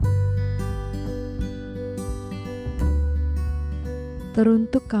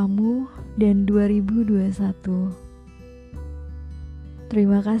Teruntuk kamu dan 2021.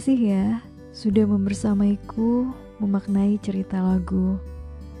 Terima kasih ya sudah membersamaiku memaknai cerita lagu.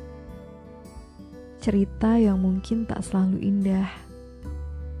 Cerita yang mungkin tak selalu indah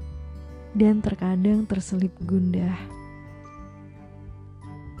dan terkadang terselip gundah.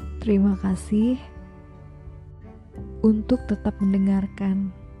 Terima kasih untuk tetap mendengarkan,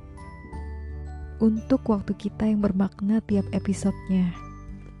 untuk waktu kita yang bermakna tiap episodenya.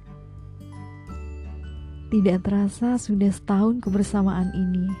 Tidak terasa sudah setahun kebersamaan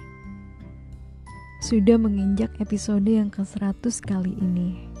ini. Sudah menginjak episode yang ke-100 kali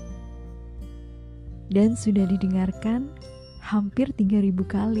ini. Dan sudah didengarkan hampir 3.000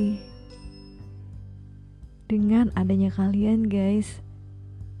 kali. Dengan adanya kalian guys,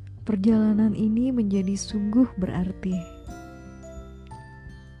 perjalanan ini menjadi sungguh berarti.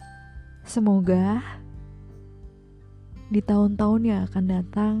 Semoga di tahun-tahun yang akan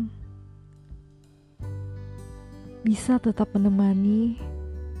datang bisa tetap menemani,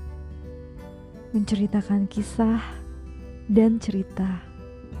 menceritakan kisah dan cerita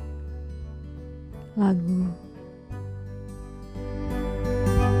lagu.